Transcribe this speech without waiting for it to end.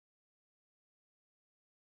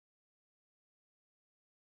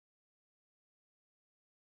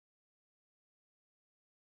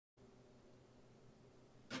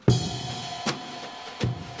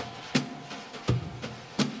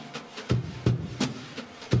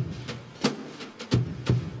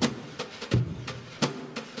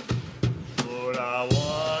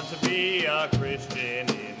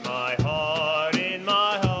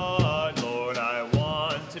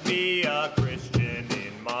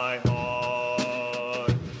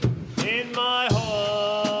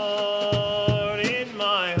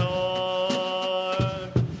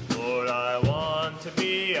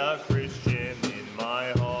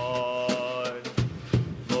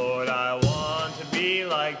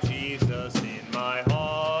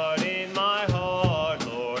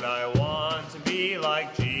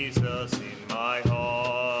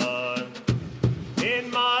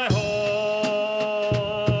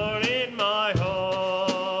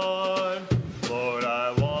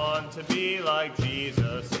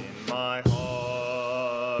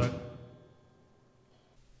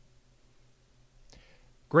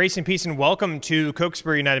Grace and peace and welcome to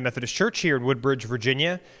Cokesbury United Methodist Church here in Woodbridge,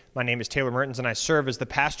 Virginia. My name is Taylor Mertens and I serve as the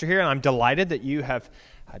pastor here, and I'm delighted that you have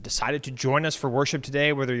decided to join us for worship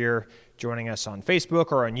today, whether you're joining us on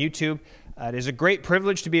Facebook or on YouTube. It is a great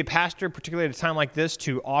privilege to be a pastor, particularly at a time like this,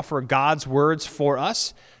 to offer God's words for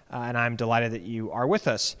us, and I'm delighted that you are with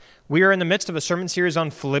us. We are in the midst of a sermon series on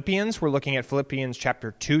Philippians. We're looking at Philippians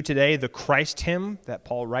chapter 2 today, the Christ hymn that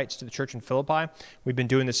Paul writes to the church in Philippi. We've been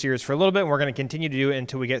doing this series for a little bit, and we're going to continue to do it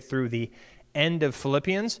until we get through the end of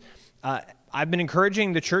Philippians. I've been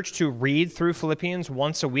encouraging the church to read through Philippians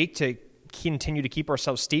once a week to continue to keep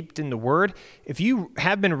ourselves steeped in the Word. If you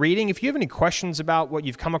have been reading, if you have any questions about what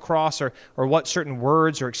you've come across or what certain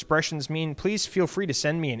words or expressions mean, please feel free to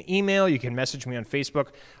send me an email. You can message me on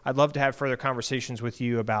Facebook. I'd love to have further conversations with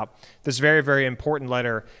you about this very, very important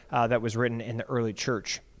letter that was written in the early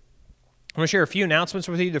church. I'm going to share a few announcements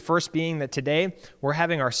with you, the first being that today we're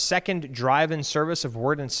having our second drive-in service of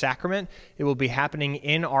Word and Sacrament. It will be happening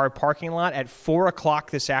in our parking lot at 4 o'clock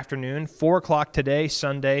this afternoon, 4 o'clock today,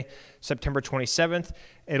 Sunday, September 27th.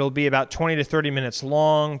 It'll be about 20 to 30 minutes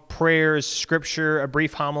long, prayers, scripture, a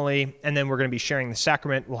brief homily, and then we're going to be sharing the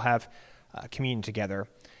sacrament. We'll have communion together.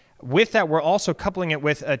 With that, we're also coupling it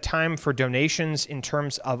with a time for donations in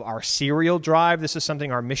terms of our cereal drive. This is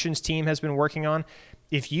something our missions team has been working on.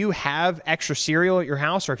 If you have extra cereal at your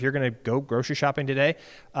house, or if you're going to go grocery shopping today,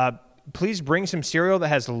 please bring some cereal that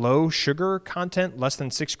has low sugar content, less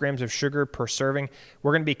than 6 grams of sugar per serving.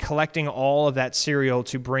 We're going to be collecting all of that cereal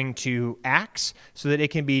to bring to ACTS so that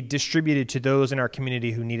it can be distributed to those in our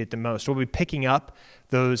community who need it the most. We'll be picking up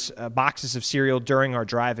those boxes of cereal during our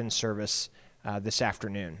drive-in service this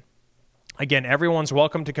afternoon. Again, everyone's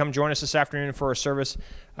welcome to come join us this afternoon for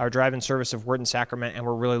our drive-in service of Word and Sacrament, and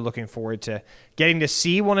we're really looking forward to getting to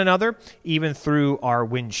see one another, even through our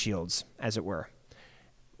windshields, as it were.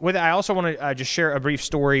 With that, I also want to just share a brief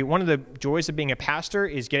story. One of the joys of being a pastor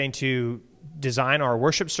is getting to design our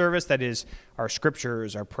worship service, that is, our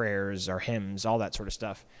scriptures, our prayers, our hymns, all that sort of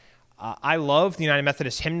stuff. I love the United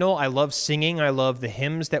Methodist hymnal. I love singing. I love the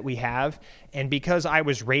hymns that we have. And because I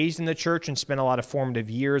was raised in the church and spent a lot of formative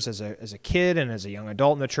years as a kid and as a young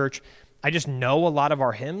adult in the church, I just know a lot of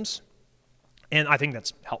our hymns. And I think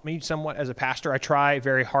that's helped me somewhat as a pastor. I try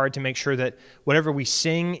very hard to make sure that whatever we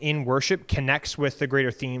sing in worship connects with the greater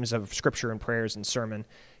themes of Scripture and prayers and sermon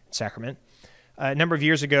and sacrament. A number of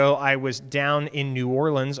years ago, I was down in New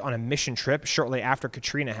Orleans on a mission trip shortly after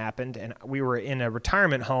Katrina happened, and we were in a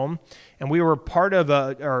retirement home, and we were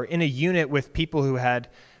in a unit with people who had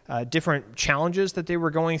different challenges that they were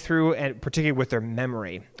going through, and particularly with their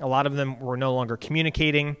memory. A lot of them were no longer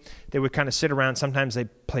communicating. They would kind of sit around. Sometimes they'd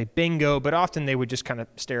play bingo, but often they would just kind of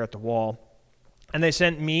stare at the wall. And they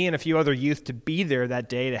sent me and a few other youth to be there that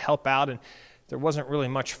day to help out, and there wasn't really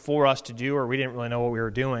much for us to do, or we didn't really know what we were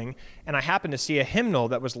doing. And I happened to see a hymnal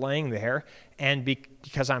that was laying there, and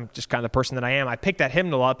because I'm just kind of the person that I am, I picked that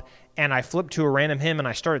hymnal up, and I flipped to a random hymn, and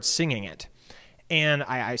I started singing it. And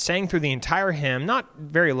I sang through the entire hymn, not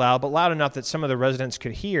very loud, but loud enough that some of the residents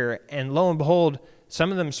could hear, and lo and behold, some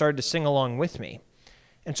of them started to sing along with me.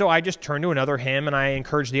 And so I just turned to another hymn, and I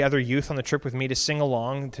encouraged the other youth on the trip with me to sing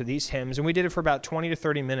along to these hymns, and we did it for about 20 to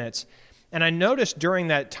 30 minutes. And I noticed during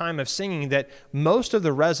that time of singing that most of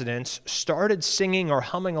the residents started singing or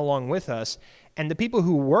humming along with us, and the people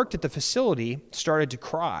who worked at the facility started to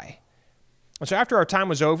cry. And so after our time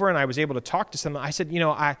was over and I was able to talk to some, I said,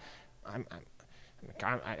 I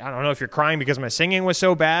don't know if you're crying because my singing was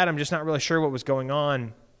so bad. I'm just not really sure what was going on.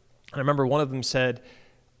 And I remember one of them said,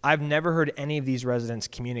 I've never heard any of these residents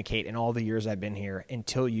communicate in all the years I've been here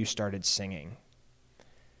until you started singing.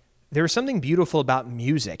 There is something beautiful about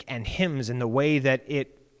music and hymns in the way that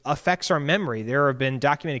it affects our memory. There have been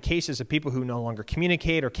documented cases of people who no longer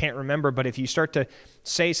communicate or can't remember, but if you start to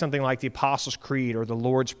say something like the Apostles' Creed or the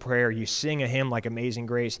Lord's Prayer, you sing a hymn like Amazing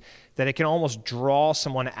Grace, that it can almost draw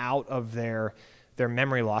someone out of their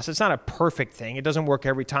memory loss. It's not a perfect thing. It doesn't work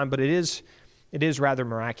every time, but it is rather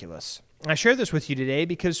miraculous. And I share this with you today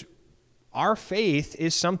because our faith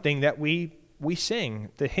is something that we sing.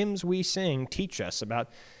 The hymns we sing teach us about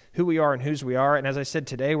who we are and whose we are. And as I said,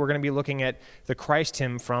 today we're going to be looking at the Christ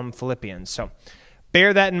hymn from Philippians. So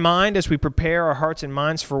bear that in mind as we prepare our hearts and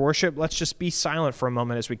minds for worship. Let's just be silent for a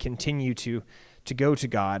moment as we continue to go to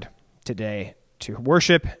God today, to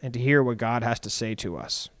worship and to hear what God has to say to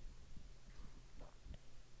us.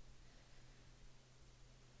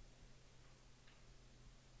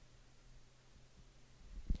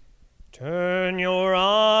 Turn your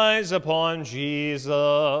eyes upon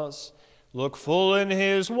Jesus. Look full in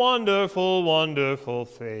his wonderful, wonderful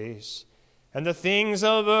face, and the things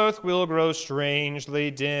of earth will grow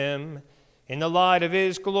strangely dim in the light of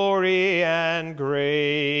his glory and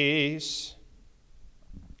grace.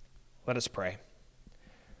 Let us pray.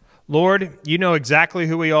 Lord, you know exactly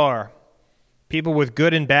who we are. People with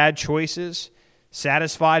good and bad choices,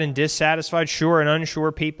 satisfied and dissatisfied, sure and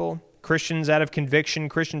unsure people, Christians out of conviction,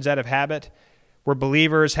 Christians out of habit. We're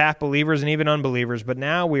believers, half-believers, and even unbelievers. But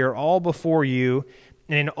now we are all before you,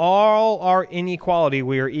 and in all our inequality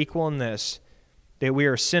we are equal in this, that we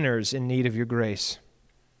are sinners in need of your grace.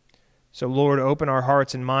 So, Lord, open our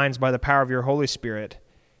hearts and minds by the power of your Holy Spirit,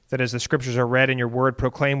 that as the Scriptures are read and your word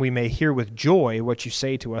proclaimed, we may hear with joy what you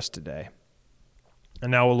say to us today.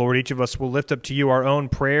 And now, O Lord, each of us will lift up to you our own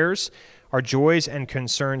prayers, our joys and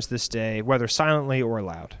concerns this day, whether silently or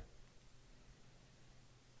aloud.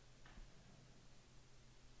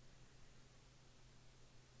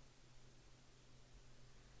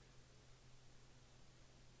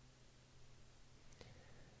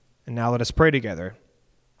 And now let us pray together.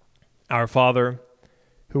 Our Father,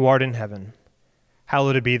 who art in heaven,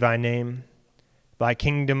 hallowed be thy name. Thy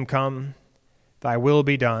kingdom come, thy will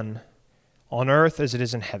be done, on earth as it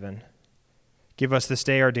is in heaven. Give us this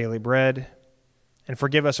day our daily bread, and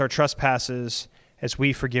forgive us our trespasses as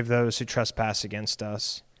we forgive those who trespass against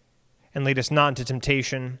us. And lead us not into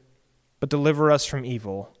temptation, but deliver us from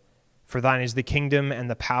evil. For thine is the kingdom and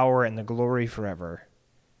the power and the glory forever.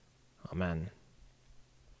 Amen.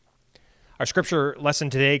 Our scripture lesson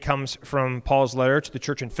today comes from Paul's letter to the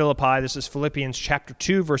church in Philippi. This is Philippians chapter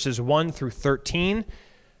 2, verses 1 through 13.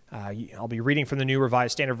 I'll be reading from the New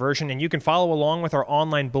Revised Standard Version, and you can follow along with our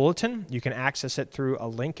online bulletin. You can access it through a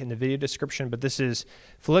link in the video description, but this is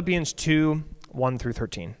Philippians 2, 1 through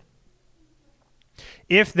 13.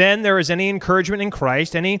 If then there is any encouragement in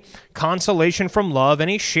Christ, any consolation from love,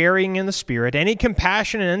 any sharing in the Spirit, any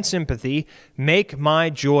compassion and sympathy, make my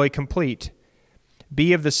joy complete.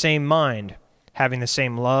 Be of the same mind, having the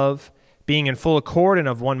same love, being in full accord and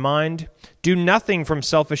of one mind. Do nothing from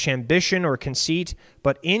selfish ambition or conceit,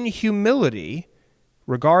 but in humility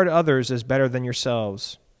regard others as better than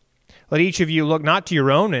yourselves. Let each of you look not to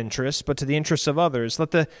your own interests, but to the interests of others.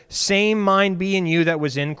 Let the same mind be in you that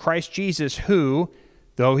was in Christ Jesus, who,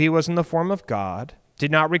 though he was in the form of God,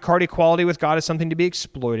 did not regard equality with God as something to be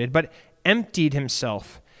exploited, but emptied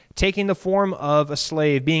himself, taking the form of a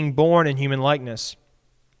slave, being born in human likeness.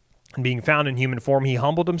 And being found in human form, he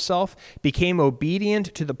humbled himself, became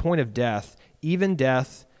obedient to the point of death, even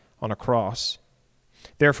death on a cross.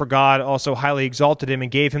 Therefore God also highly exalted him and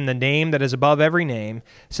gave him the name that is above every name,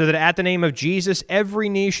 so that at the name of Jesus every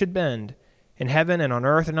knee should bend, in heaven and on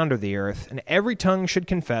earth and under the earth, and every tongue should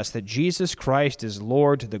confess that Jesus Christ is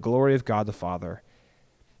Lord, to the glory of God the Father.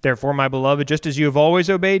 Therefore, my beloved, just as you have always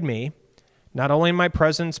obeyed me, not only in my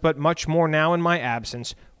presence, but much more now in my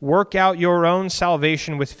absence, work out your own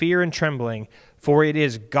salvation with fear and trembling, for it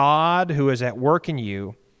is God who is at work in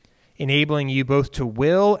you, enabling you both to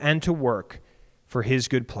will and to work for his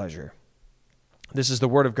good pleasure. This is the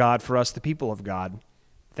word of God for us, the people of God.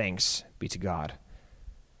 Thanks be to God.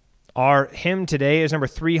 Our hymn today is number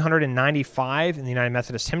 395 in the United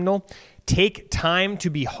Methodist Hymnal. Take time to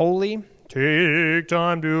be holy. Take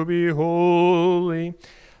time to be holy.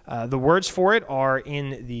 The words for it are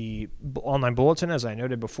in the online bulletin, as I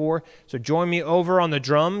noted before. So join me over on the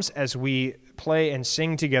drums as we play and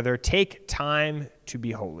sing together, Take Time to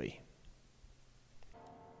Be Holy.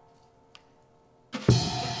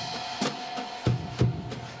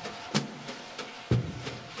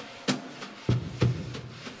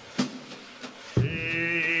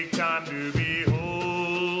 Take time to be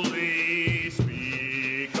holy,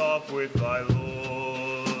 speak off with thy Lord.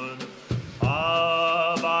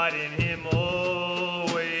 Abide in him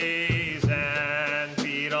always and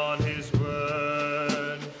feed on his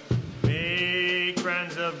word. Make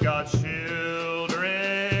friends of God's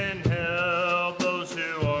children, help those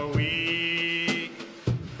who are weak,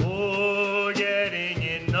 forgetting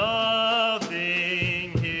in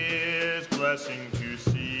nothing his blessing to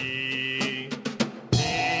see.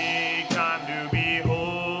 Take time to be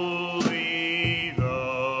holy,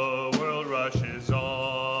 the world rushes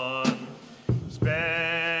on.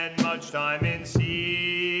 Spend much time in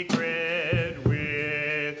secret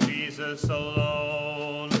with Jesus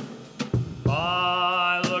alone.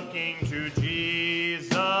 By looking to Jesus,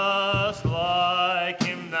 like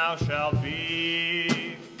him thou shalt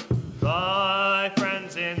be. Thy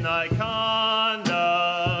friends in thy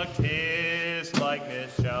conduct his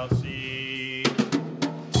likeness shall see.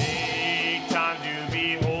 Take time to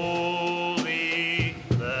be holy,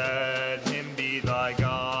 let him be thy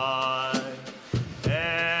guide,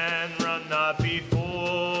 and run not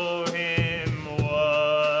before him,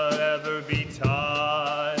 whatever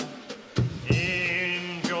betide.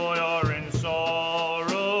 In joy or in sorrow,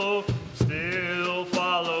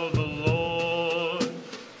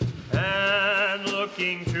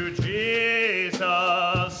 looking to Jesus,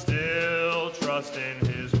 still trust in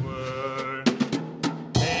his word.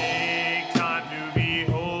 Take time to be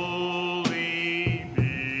holy,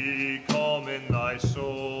 be calm in thy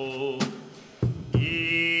soul.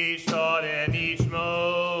 Each thought and each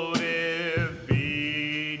motive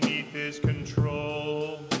beneath his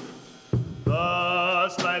control.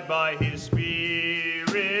 Thus led by his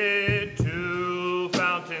Spirit to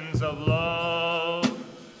fountains of love,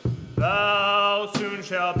 thou soon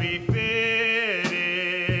shalt be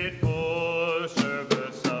fitted for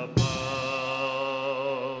service above.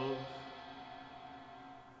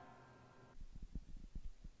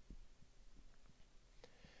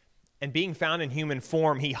 And being found in human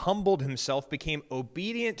form, he humbled himself, became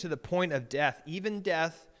obedient to the point of death, even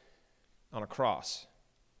death on a cross.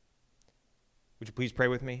 Would you please pray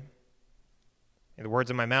with me? May the words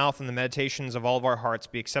of my mouth and the meditations of all of our hearts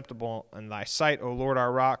be acceptable in thy sight, O Lord,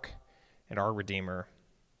 our rock and our Redeemer.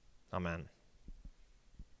 Amen.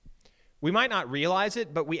 We might not realize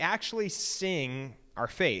it, but we actually sing our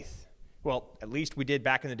faith. Well, at least we did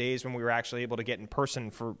back in the days when we were actually able to get in person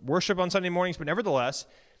for worship on Sunday mornings, but nevertheless,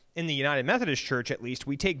 in the United Methodist Church at least,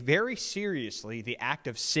 we take very seriously the act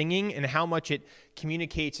of singing and how much it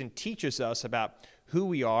communicates and teaches us about who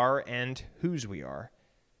we are and whose we are.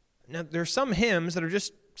 Now, there's some hymns that are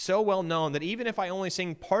just so well known that even if I only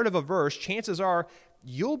sing part of a verse, chances are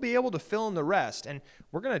you'll be able to fill in the rest. And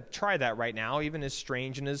we're going to try that right now, even as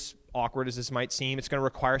strange and as awkward as this might seem. It's going to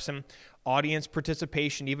require some audience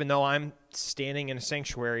participation, even though I'm standing in a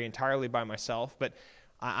sanctuary entirely by myself. But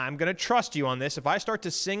I'm going to trust you on this. If I start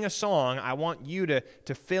to sing a song, I want you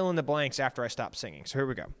to fill in the blanks after I stop singing. So here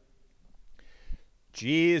we go.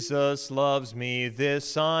 Jesus loves me,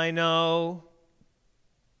 this I know,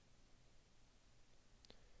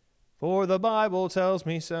 for the Bible tells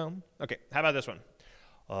me so. Okay, how about this one?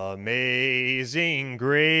 Amazing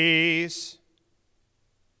grace,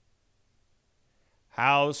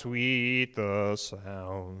 how sweet the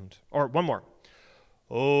sound. Or one more.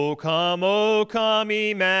 O come,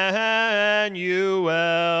 Emmanuel,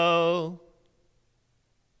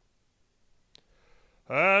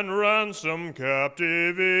 and ransom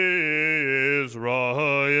captive Israel.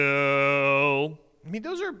 I mean,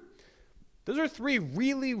 those are three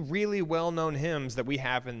really, really well-known hymns that we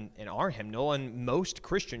have in our hymnal, and most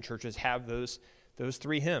Christian churches have those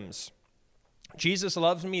three hymns. Jesus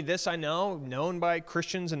loves me, this I know, known by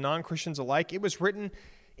Christians and non-Christians alike. It was written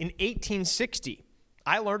in 1860.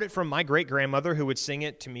 I learned it from my great-grandmother, who would sing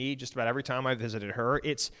it to me just about every time I visited her.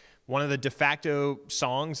 It's one of the de facto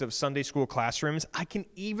songs of Sunday school classrooms. I can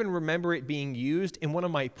even remember it being used in one of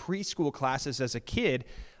my preschool classes as a kid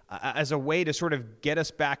as a way to sort of get us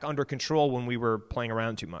back under control when we were playing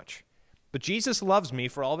around too much. But Jesus Loves Me,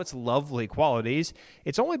 for all of its lovely qualities,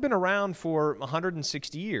 it's only been around for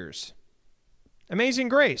 160 years. Amazing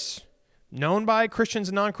Grace, known by Christians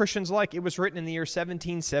and non-Christians alike. It was written in the year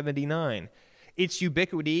 1779. Its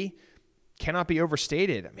ubiquity cannot be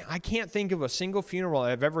overstated. I mean, I can't think of a single funeral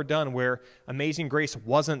I've ever done where Amazing Grace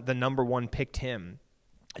wasn't the number one picked hymn.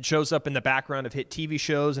 It shows up in the background of hit TV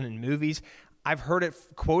shows and in movies. I've heard it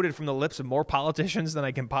quoted from the lips of more politicians than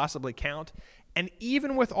I can possibly count. And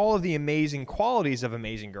even with all of the amazing qualities of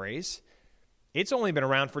Amazing Grace, it's only been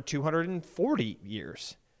around for 240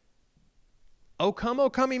 years. O come,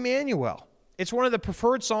 Emmanuel. It's one of the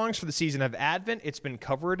preferred songs for the season of Advent. It's been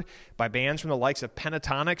covered by bands from the likes of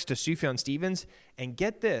Pentatonix to Sufjan Stevens. And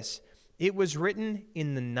get this, it was written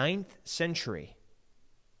in the 9th century.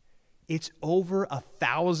 It's over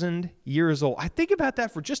 1,000 years old. I think about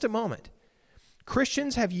that for just a moment.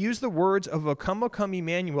 Christians have used the words of O come,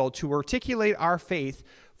 Emmanuel to articulate our faith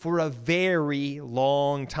for a very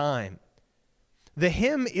long time. The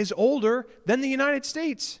hymn is older than the United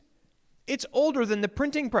States. It's older than the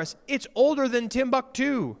printing press. It's older than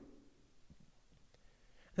Timbuktu.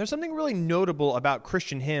 There's something really notable about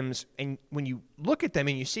Christian hymns, and when you look at them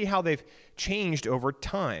and you see how they've changed over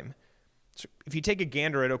time. So if you take a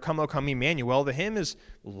gander at O come, Emmanuel, the hymn is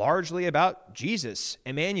largely about Jesus,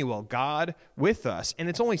 Emmanuel, God with us, and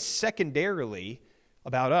it's only secondarily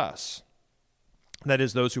about us. That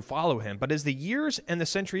is, those who follow him. But as the years and the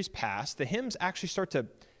centuries pass, the hymns actually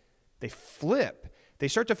they flip. They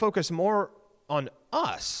start to focus more on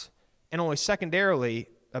us and only secondarily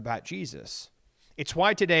about Jesus. It's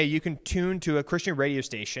why today you can tune to a Christian radio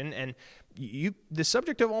station and the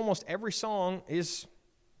subject of almost every song is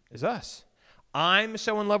us. I'm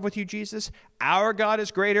so in love with you, Jesus. Our God is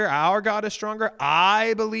greater. Our God is stronger.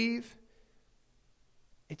 I believe.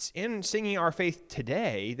 It's in singing our faith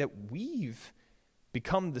today that we've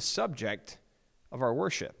become the subject of our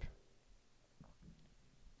worship.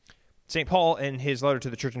 St. Paul, in his letter to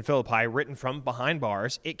the church in Philippi, written from behind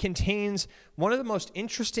bars, it contains one of the most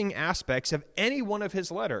interesting aspects of any one of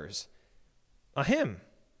his letters, a hymn.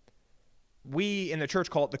 We in the church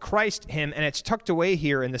call it the Christ hymn, and it's tucked away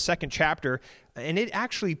here in the second chapter, and it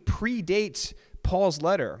actually predates Paul's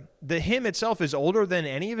letter. The hymn itself is older than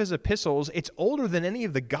any of his epistles. It's older than any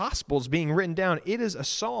of the Gospels being written down. It is a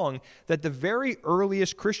song that the very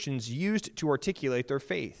earliest Christians used to articulate their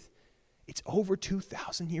faith. It's over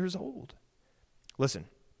 2,000 years old. Listen,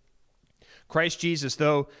 Christ Jesus,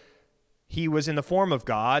 though he was in the form of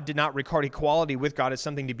God, did not regard equality with God as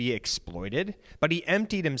something to be exploited, but he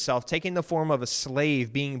emptied himself, taking the form of a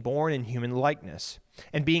slave, being born in human likeness.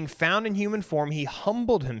 And being found in human form, he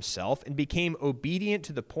humbled himself and became obedient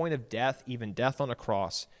to the point of death, even death on a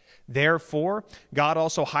cross. Therefore, God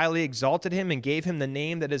also highly exalted him and gave him the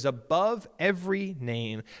name that is above every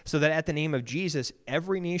name, so that at the name of Jesus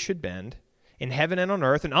every knee should bend, in heaven and on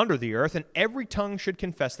earth and under the earth, and every tongue should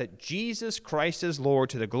confess that Jesus Christ is Lord,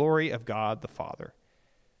 to the glory of God the Father.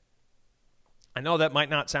 I know that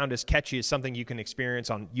might not sound as catchy as something you can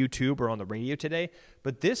experience on YouTube or on the radio today,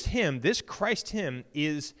 but this hymn, this Christ hymn,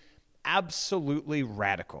 is absolutely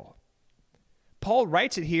radical. Paul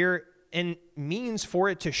writes it here and means for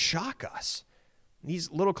it to shock us.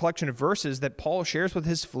 These little collection of verses that Paul shares with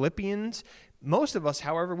his Philippians, most of us,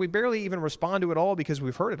 however, we barely even respond to it all because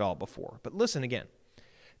we've heard it all before. But listen again.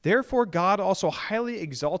 Therefore, God also highly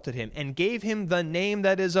exalted him and gave him the name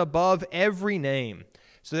that is above every name,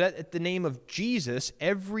 so that at the name of Jesus,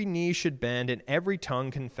 every knee should bend and every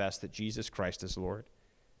tongue confess that Jesus Christ is Lord.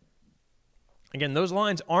 Again, those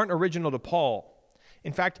lines aren't original to Paul.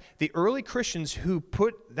 In fact, the early Christians who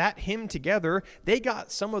put that hymn together, they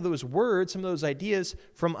got some of those words, some of those ideas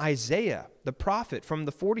from Isaiah, the prophet, from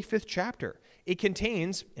the 45th chapter. It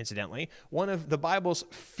contains, incidentally, one of the Bible's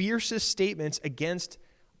fiercest statements against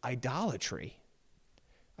idolatry.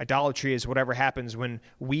 Idolatry is whatever happens when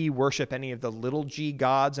we worship any of the little g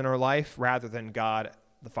gods in our life rather than God,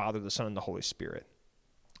 the Father, the Son, and the Holy Spirit.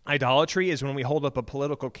 Idolatry is when we hold up a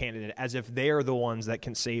political candidate as if they are the ones that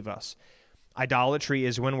can save us. Idolatry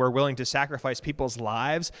is when we're willing to sacrifice people's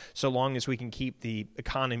lives so long as we can keep the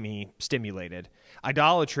economy stimulated.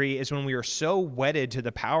 Idolatry is when we are so wedded to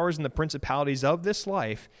the powers and the principalities of this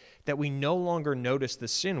life that we no longer notice the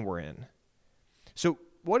sin we're in. So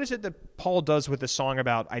what is it that Paul does with the song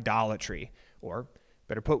about idolatry? Or,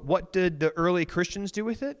 better put, what did the early Christians do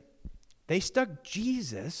with it? They stuck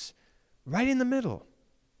Jesus right in the middle.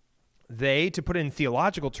 They, to put it in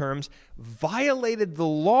theological terms, violated the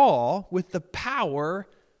law with the power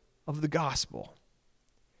of the gospel.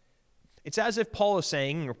 It's as if Paul is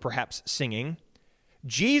saying, or perhaps singing,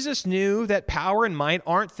 Jesus knew that power and might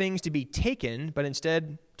aren't things to be taken, but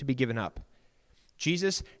instead to be given up.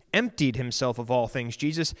 Jesus emptied himself of all things.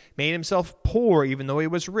 Jesus made himself poor even though he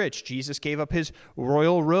was rich. Jesus gave up his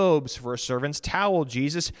royal robes for a servant's towel.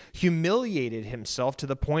 Jesus humiliated himself to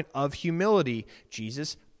the point of humility.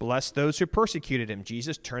 Jesus blessed those who persecuted him.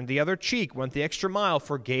 Jesus turned the other cheek, went the extra mile,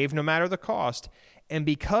 forgave no matter the cost. And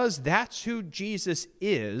because that's who Jesus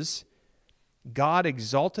is, God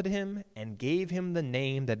exalted him and gave him the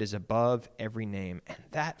name that is above every name. And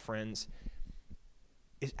that, friends,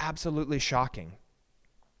 is absolutely shocking.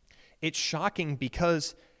 It's shocking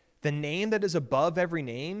because the name that is above every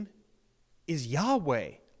name is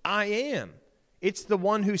Yahweh. I am. It's the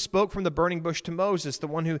one who spoke from the burning bush to Moses, the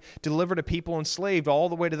one who delivered a people enslaved all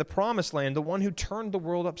the way to the promised land, the one who turned the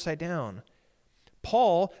world upside down.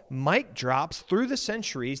 Paul mic drops through the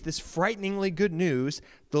centuries this frighteningly good news: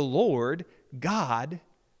 the Lord, God,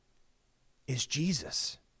 is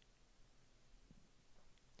Jesus.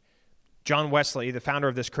 John Wesley, the founder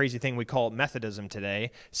of this crazy thing we call Methodism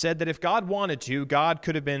today, said that if God wanted to, God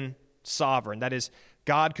could have been sovereign. That is,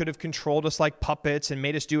 God could have controlled us like puppets and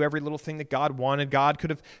made us do every little thing that God wanted. God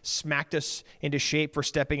could have smacked us into shape for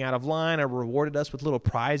stepping out of line or rewarded us with little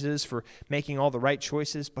prizes for making all the right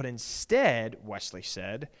choices. But instead, Wesley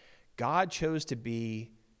said, God chose to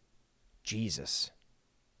be Jesus.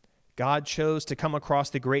 God chose to come across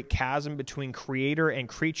the great chasm between creator and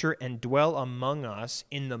creature and dwell among us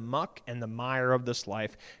in the muck and the mire of this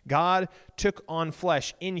life. God took on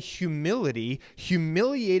flesh in humility,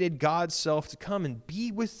 humiliated God's self to come and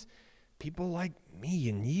be with people like me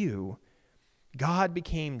and you. God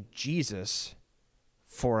became Jesus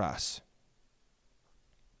for us.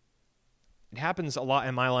 It happens a lot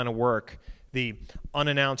in my line of work. The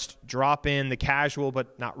unannounced drop-in, the casual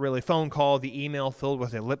but not really phone call, the email filled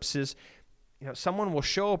with ellipses. Someone will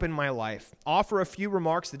show up in my life, offer a few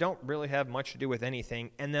remarks that don't really have much to do with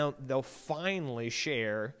anything, and they'll finally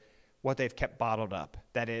share what they've kept bottled up.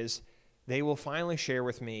 That is, they will finally share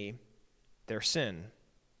with me their sin.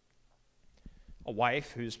 A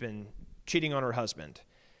wife who's been cheating on her husband,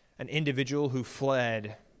 an individual who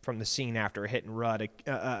fled from the scene after a hit and run,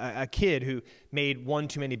 a kid who made one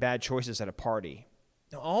too many bad choices at a party.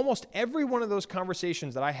 Now, almost every one of those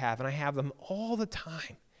conversations that I have, and I have them all the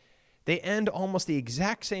time, they end almost the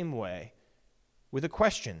exact same way with a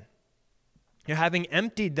question. Having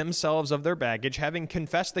emptied themselves of their baggage, having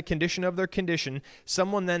confessed the condition of their condition,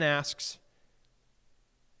 someone then asks,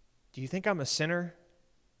 "Do you think I'm a sinner?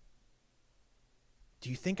 Do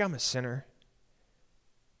you think I'm a sinner?"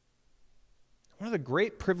 One of the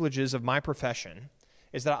great privileges of my profession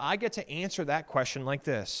is that I get to answer that question like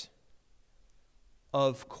this: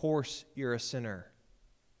 of course you're a sinner,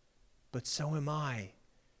 but so am I.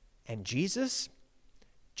 And Jesus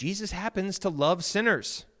happens to love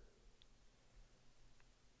sinners.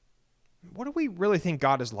 What do we really think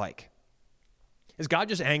God is like? Is God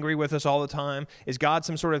just angry with us all the time? Is God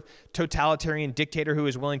some sort of totalitarian dictator who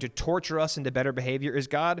is willing to torture us into better behavior? Is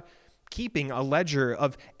God keeping a ledger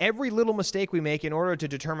of every little mistake we make in order to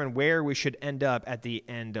determine where we should end up at the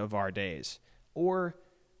end of our days? Or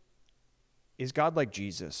is God like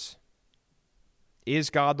Jesus?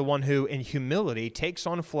 Is God the one who, in humility, takes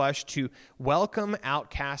on flesh to welcome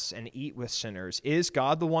outcasts and eat with sinners? Is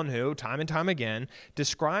God the one who, time and time again,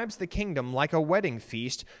 describes the kingdom like a wedding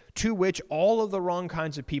feast to which all of the wrong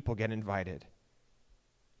kinds of people get invited?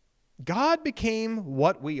 God became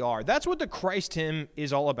what we are. That's what the Christ hymn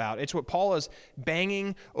is all about. It's what Paul is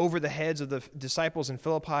banging over the heads of the disciples in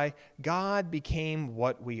Philippi. God became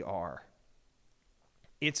what we are.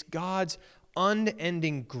 It's God's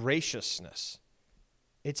unending graciousness.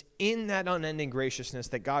 It's in that unending graciousness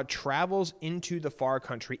that God travels into the far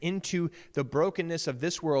country, into the brokenness of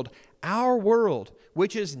this world, our world,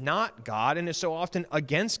 which is not God and is so often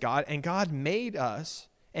against God. And God made us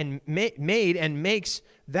and made and makes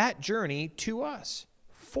that journey to us,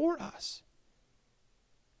 for us.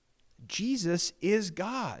 Jesus is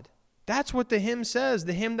God. That's what the hymn says,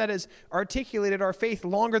 the hymn that has articulated our faith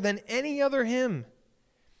longer than any other hymn.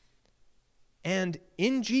 And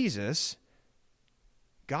in Jesus,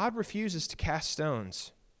 God refuses to cast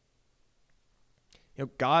stones.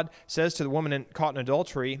 God says to the woman caught in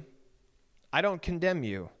adultery, "I don't condemn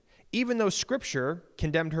you." Even though Scripture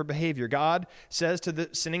condemned her behavior, God says to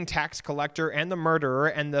the sinning tax collector and the murderer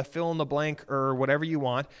and the fill in the blank or whatever you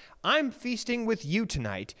want, "I'm feasting with you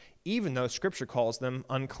tonight," even though Scripture calls them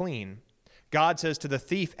unclean. God says to the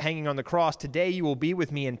thief hanging on the cross, "Today you will be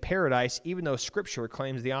with me in paradise," even though Scripture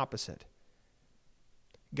claims the opposite.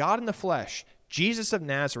 God in the flesh, Jesus of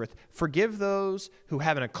Nazareth, forgive those who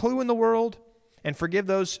haven't a clue in the world and forgive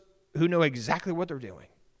those who know exactly what they're doing.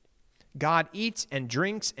 God eats and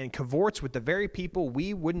drinks and cavorts with the very people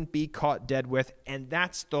we wouldn't be caught dead with, and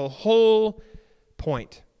that's the whole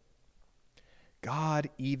point. God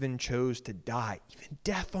even chose to die, even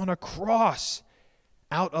death on a cross,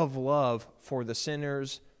 out of love for the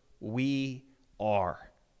sinners we are.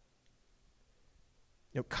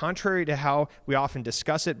 Contrary to how we often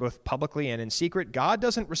discuss it both publicly and in secret, God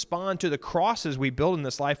doesn't respond to the crosses we build in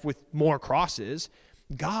this life with more crosses.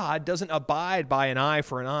 God doesn't abide by an eye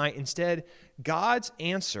for an eye. Instead, God's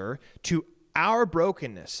answer to our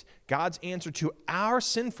brokenness, God's answer to our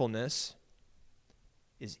sinfulness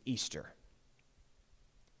is Easter,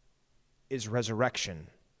 is resurrection,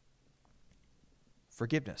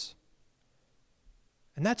 forgiveness.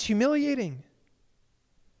 And that's humiliating.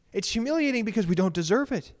 It's humiliating because we don't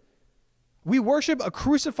deserve it. We worship a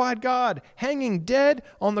crucified God hanging dead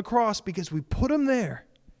on the cross because we put him there.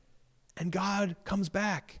 And God comes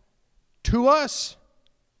back to us.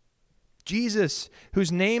 Jesus,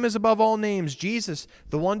 whose name is above all names, Jesus,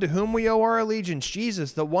 the one to whom we owe our allegiance,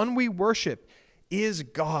 Jesus, the one we worship, is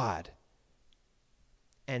God.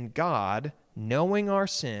 And God, knowing our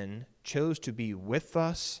sin, chose to be with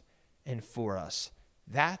us and for us.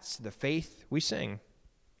 That's the faith we sing.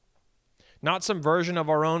 Not some version of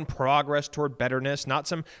our own progress toward betterness, not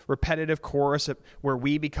some repetitive chorus where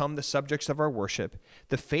we become the subjects of our worship.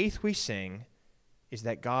 The faith we sing is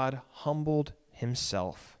that God humbled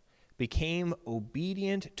himself, became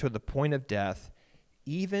obedient to the point of death,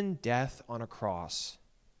 even death on a cross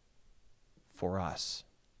for us.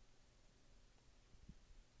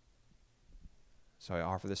 So I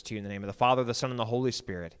offer this to you in the name of the Father, the Son, and the Holy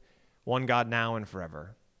Spirit, one God now and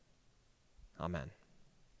forever. Amen.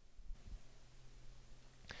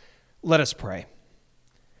 Let us pray.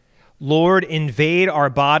 Lord, invade our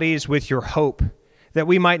bodies with your hope, that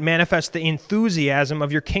we might manifest the enthusiasm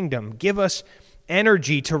of your kingdom. Give us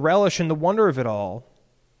energy to relish in the wonder of it all.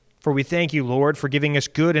 For we thank you, Lord, for giving us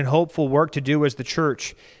good and hopeful work to do as the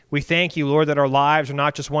church. We thank you, Lord, that our lives are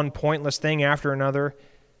not just one pointless thing after another,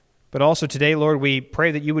 but also today, Lord, we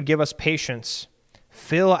pray that you would give us patience.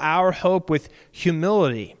 Fill our hope with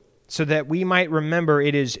humility so that we might remember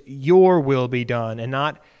it is your will be done and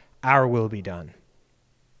not our will be done.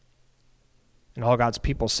 And all God's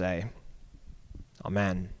people say,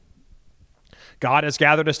 Amen. God has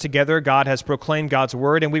gathered us together. God has proclaimed God's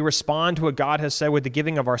word, and we respond to what God has said with the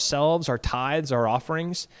giving of ourselves, our tithes, our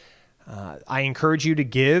offerings. I encourage you to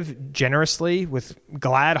give generously with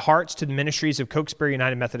glad hearts to the ministries of Cokesbury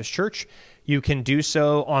United Methodist Church. You can do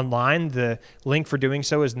so online. The link for doing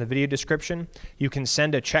so is in the video description. You can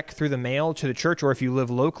send a check through the mail to the church, or if you live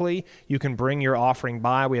locally, you can bring your offering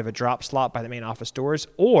by. We have a drop slot by the main office doors.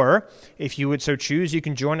 Or, if you would so choose, you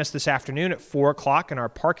can join us this afternoon at 4 o'clock in our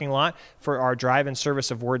parking lot for our drive-in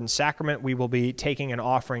service of Word and Sacrament. We will be taking an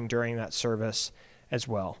offering during that service as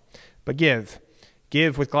well. But give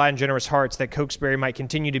with glad and generous hearts, that Cokesbury might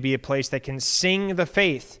continue to be a place that can sing the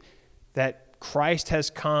faith that Christ has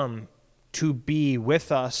come to be with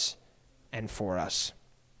us and for us.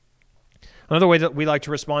 Another way that we like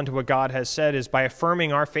to respond to what God has said is by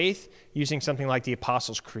affirming our faith using something like the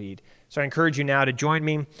Apostles' Creed. So I encourage you now to join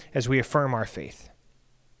me as we affirm our faith.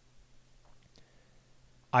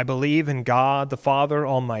 I believe in God, the Father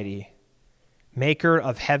Almighty, maker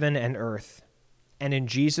of heaven and earth, and in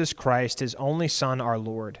Jesus Christ, his only Son, our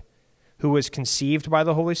Lord, who was conceived by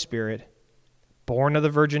the Holy Spirit, born of the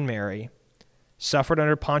Virgin Mary, suffered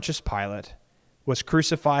under Pontius Pilate, was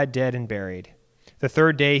crucified, dead, and buried. The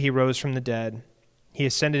third day he rose from the dead. He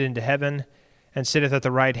ascended into heaven and sitteth at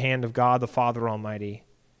the right hand of God the Father Almighty.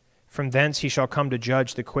 From thence he shall come to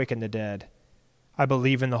judge the quick and the dead. I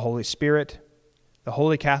believe in the Holy Spirit, the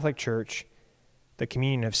Holy Catholic Church, the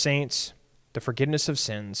communion of saints, the forgiveness of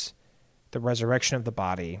sins, the resurrection of the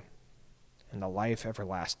body, and the life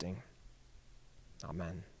everlasting.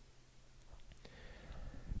 Amen.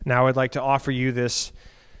 Now I'd like to offer you this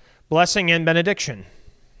blessing and benediction.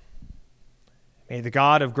 May the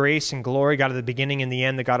God of grace and glory, God of the beginning and the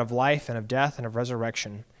end, the God of life and of death and of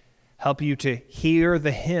resurrection, help you to hear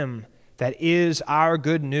the hymn that is our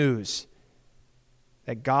good news,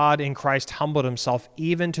 that God in Christ humbled himself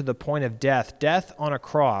even to the point of death on a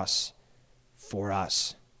cross for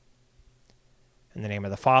us. In the name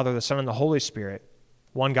of the Father, the Son, and the Holy Spirit,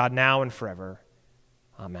 one God now and forever.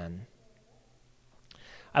 Amen.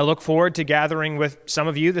 I look forward to gathering with some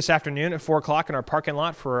of you this afternoon at 4 o'clock in our parking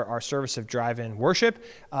lot for our service of drive-in worship.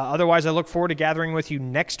 Otherwise, I look forward to gathering with you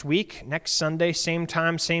next week, next Sunday, same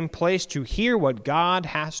time, same place, to hear what God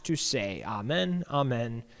has to say. Amen,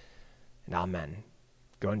 amen, and amen.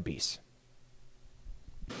 Go in peace.